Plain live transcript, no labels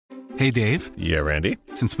Hey, Dave. Yeah, Randy?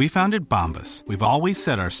 Since we founded Bombas, we've always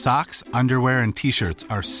said our socks, underwear, and T-shirts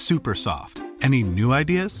are super soft. Any new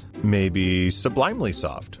ideas? Maybe sublimely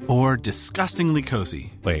soft. Or disgustingly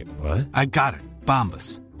cozy. Wait, what? I got it.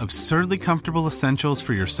 Bombas. Absurdly comfortable essentials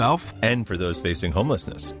for yourself and for those facing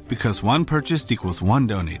homelessness. Because one purchased equals one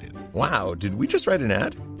donated. Wow, did we just write an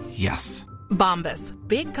ad? Yes. Bombas.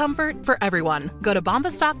 Big comfort for everyone. Go to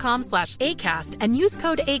bombas.com/ACAST and use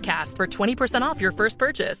code ACAST for 20% off your first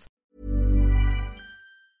purchase.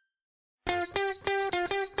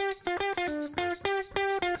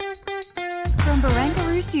 From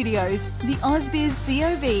Barangaroo Studios, the AusBiz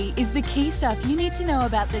COB is the key stuff you need to know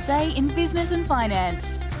about the day in business and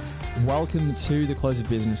finance. Welcome to the Close of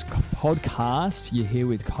Business podcast. You're here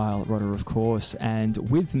with Kyle Rodder, of course, and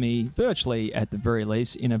with me, virtually at the very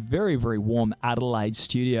least, in a very, very warm Adelaide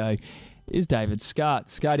studio, is David Scott.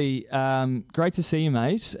 Scotty, great to see you,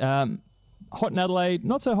 mate. Hot in Adelaide,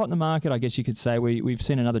 not so hot in the market, I guess you could say. We've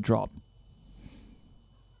seen another drop.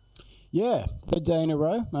 Yeah, third day in a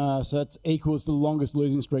row. So that equals the longest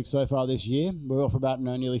losing streak so far this year. We're off about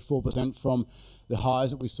nearly 4% from the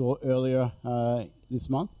highs that we saw earlier this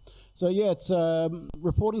month. So yeah, it's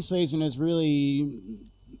reporting season has really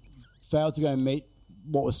failed to go and meet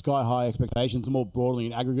what was sky high expectations, more broadly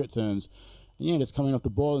in aggregate terms. And yeah, just coming off the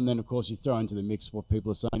board, and then of course you throw into the mix what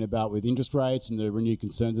people are saying about with interest rates and the renewed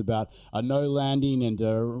concerns about a no landing and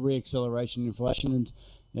a re-acceleration in inflation. And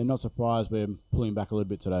yeah, not surprised we're pulling back a little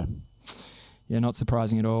bit today. Yeah, not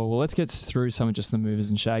surprising at all. Well, let's get through some of just the movers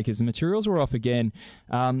and shakers. The materials were off again.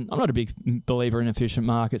 I'm not a big believer in efficient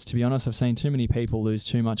markets, to be honest. I've seen too many people lose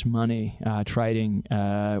too much money trading,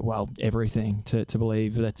 everything, to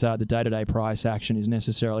believe that the day-to-day price action is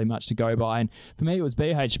necessarily much to go by. And for me, it was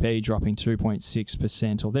BHP dropping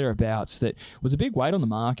 2.6% or thereabouts. That was a big weight on the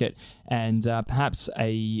market and perhaps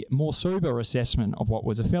a more sober assessment of what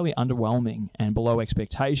was a fairly underwhelming and below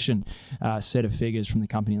expectation set of figures from the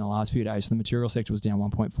company in the last few days. So the material sector was down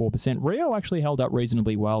 1.4%. Rio actually held up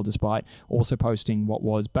reasonably well, despite also posting what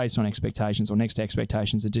was, based on expectations or next to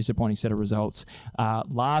expectations, a disappointing set of results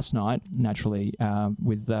last night, naturally,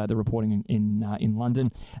 with the reporting in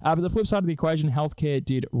London. But the flip side of the equation, healthcare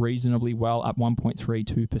did reasonably well, up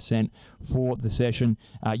 1.32% for the session.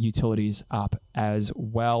 Utilities up as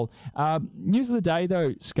well. News of the day,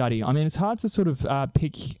 though, Scuddy. I mean, it's hard to sort of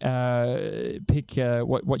pick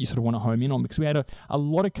what you sort of want to home in on, because we had a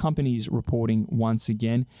lot of companies reporting once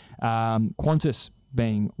again. Qantas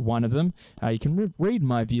being one of them. You can read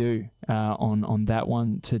my view on that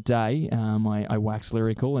one today. I wax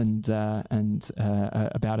lyrical and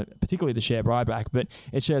about it, particularly the share buyback, but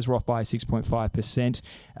its shares were off by 6.5%.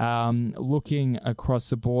 Looking across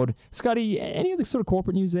the board, Scotty, any of the sort of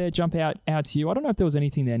corporate news there jump out to you? I don't know if there was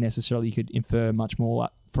anything there necessarily you could infer much more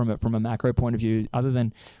from a macro point of view, other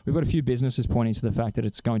than we've got a few businesses pointing to the fact that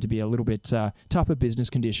it's going to be a little bit tougher business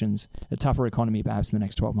conditions, a tougher economy perhaps in the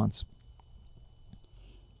next 12 months.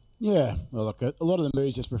 Yeah, well, look, a lot of the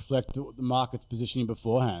moves just reflect the market's positioning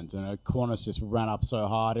beforehand. Qantas just ran up so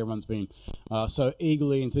hard. Everyone's been so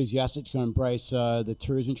eagerly enthusiastic to embrace the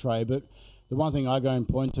tourism trade. But the one thing I go and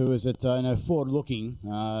point to is that, forward-looking,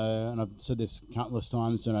 and I've said this countless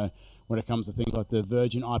times, when it comes to things like the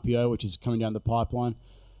Virgin IPO, which is coming down the pipeline,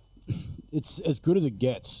 it's as good as it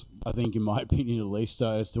gets, I think, in my opinion at least,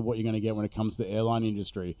 as to what you're going to get when it comes to the airline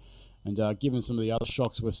industry. And given some of the other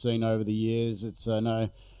shocks we've seen over the years, it's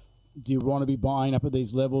do you want to be buying up at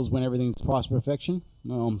these levels when everything's priced perfection?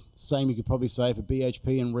 Same you could probably say for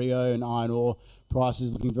BHP and Rio and iron ore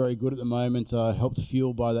prices looking very good at the moment, helped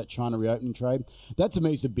fuel by that China reopening trade. That to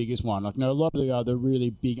me is the biggest one. A lot of the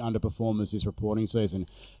really big underperformers this reporting season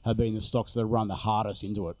have been the stocks that run the hardest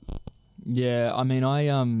into it. Yeah, I mean, I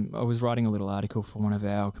was writing a little article for one of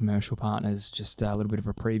our commercial partners, just a little bit of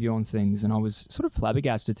a preview on things, and I was sort of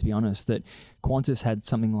flabbergasted, to be honest, that Qantas had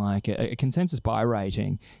something like a consensus buy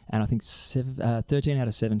rating, and I think 13 out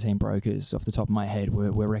of 17 brokers, off the top of my head,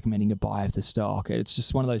 were recommending a buy of the stock. It's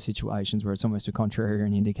just one of those situations where it's almost a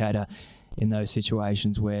contrarian indicator in those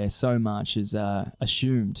situations where so much is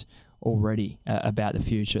assumed already about the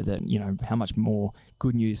future that, how much more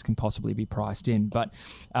good news can possibly be priced in. But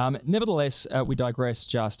nevertheless, we digress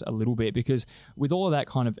just a little bit, because with all of that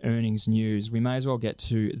kind of earnings news, we may as well get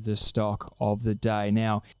to the stock of the day.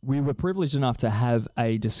 Now, we were privileged enough to have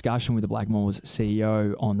a discussion with the Blackmores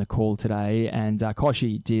CEO on the call today, and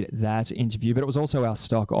Koshi did that interview, but it was also our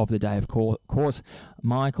stock of the day, of course.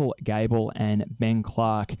 Michael Gable and Ben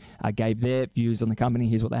Clark gave their views on the company.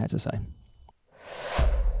 Here's what they had to say.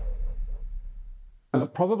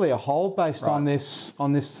 Probably a hold based on this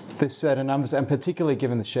set of numbers, and particularly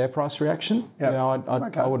given the share price reaction. Yep.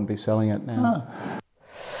 I wouldn't be selling it now.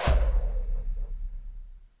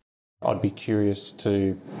 I'd be curious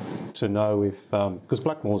to know if, because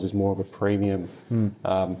Blackmores is more of a premium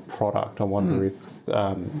product, I wonder if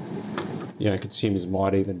consumers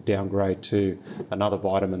might even downgrade to another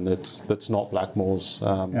vitamin that's not Blackmores.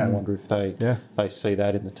 I wonder if they see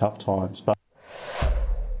that in the tough times. But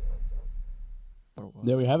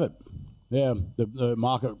there we have it. Yeah, the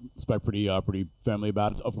market spoke pretty firmly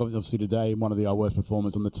about it. Obviously today, one of the worst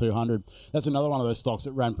performers on the 200. That's another one of those stocks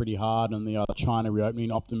that ran pretty hard on the China reopening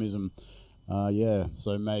optimism.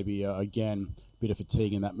 So maybe, again, a bit of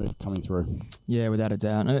fatigue in that move coming through. Yeah, without a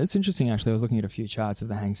doubt. It's interesting, actually. I was looking at a few charts of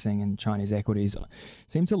the Hang Seng and Chinese equities.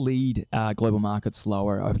 Seem to lead global markets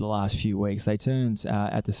lower over the last few weeks. They turned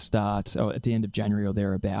at the start, or at the end of January or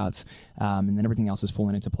thereabouts, and then everything else has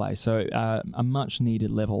fallen into place. So a much-needed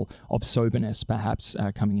level of soberness, perhaps,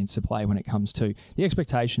 coming into play when it comes to the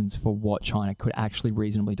expectations for what China could actually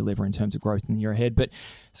reasonably deliver in terms of growth in the year ahead. But,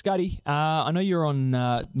 Scotty, I know you're on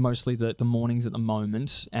mostly the mornings at the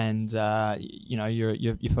moment, and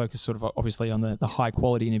you're focused sort of obviously on the high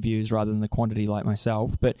quality interviews rather than the quantity like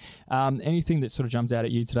myself. But anything that sort of jumped out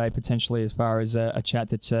at you today potentially as far as a chat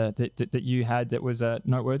that you had that was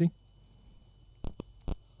noteworthy?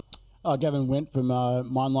 Gavin went from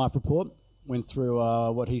Mine Life Report, went through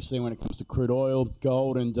what he's seeing when it comes to crude oil,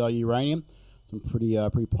 gold, and uranium. Some pretty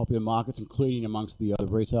popular markets, including amongst the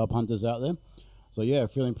retail punters out there. So yeah,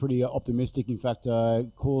 feeling pretty optimistic. In fact,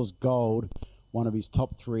 calls gold one of his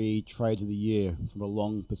top 3 trades of the year from a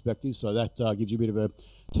long perspective. So that gives you a bit of a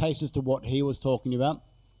taste as to what he was talking about.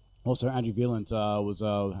 Also, Andrew Villant was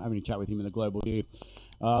having a chat with him in the Global View.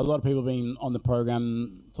 A lot of people have been on the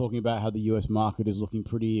program talking about how the US market is looking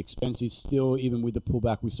pretty expensive still, even with the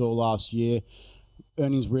pullback we saw last year.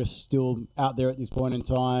 Earnings risks still out there at this point in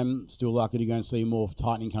time. Still likely to go and see more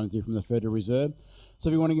tightening coming through from the Federal Reserve. So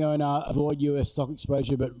if you want to go and avoid US stock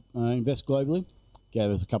exposure but invest globally,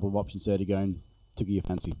 there's a couple of options there to go and tickle your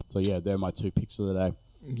fancy. So yeah, they're my 2 picks of the day.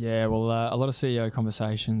 Yeah, well, a lot of CEO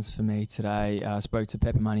conversations for me today. Spoke to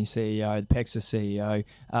Pepper Money CEO, the Pexer CEO,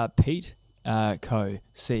 Pete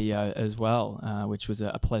co-CEO as well, which was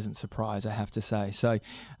a pleasant surprise, I have to say. So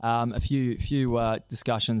a few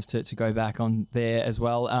discussions to go back on there as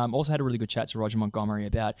well. Also had a really good chat to Roger Montgomery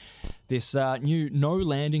about this new no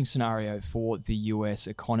landing scenario for the US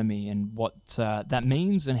economy and what that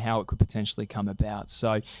means and how it could potentially come about.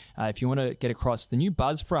 So if you want to get across the new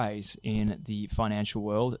buzz phrase in the financial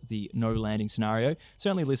world, the no landing scenario,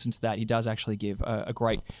 certainly listen to that. He does actually give a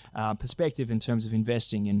great perspective in terms of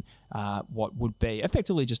investing in what would be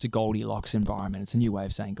effectively just a Goldilocks environment. It's a new way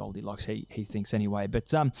of saying Goldilocks, he thinks anyway.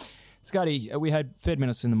 But Scotty, we had Fed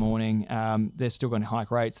minutes in the morning. They're still going to hike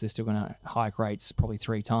rates. They're still going to hike rates probably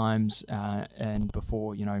 3 times. And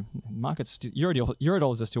before, markets,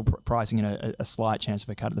 Eurodollars are still pricing in a slight chance of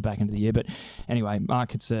a cut at the back end of the year. But anyway,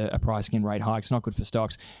 markets are pricing in rate hikes. Not good for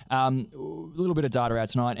stocks. A little bit of data out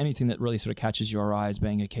tonight. Anything that really sort of catches your eye as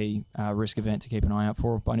being a key risk event to keep an eye out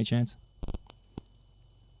for by any chance?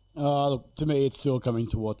 Look, to me, it's still coming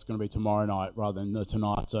to what's going to be tomorrow night rather than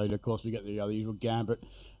tonight. So, of course, we get the usual gambit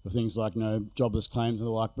of things like jobless claims and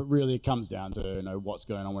the like. But really, it comes down to what's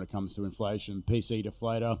going on when it comes to inflation, PC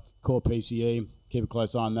deflator, core PCE. Keep a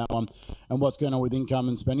close eye on that one, and what's going on with income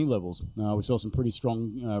and spending levels. We saw some pretty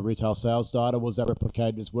strong retail sales data. Was that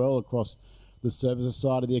replicated as well across the services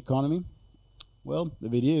side of the economy? Well,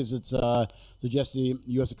 if it is, it suggests the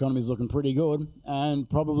US economy is looking pretty good and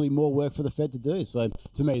probably more work for the Fed to do. So,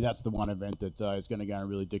 to me, that's the one event that is going to go and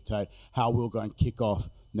really dictate how we'll go and kick off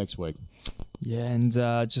next week. Yeah, and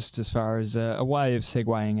just as far as a way of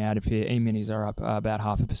segueing out of here, E-minis are up about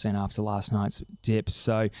 0.5% after last night's dip.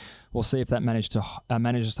 So we'll see if that manages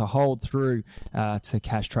to hold through to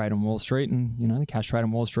cash trade on Wall Street. And, the cash trade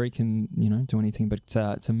on Wall Street can, do anything but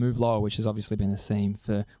to move lower, which has obviously been the theme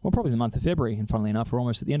for, probably the month of February. And funnily enough, we're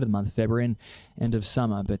almost at the end of the month of February and end of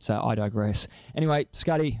summer. But I digress. Anyway,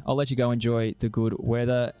 Scotty, I'll let you go enjoy the good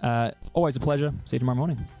weather. It's always a pleasure. See you tomorrow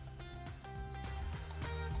morning.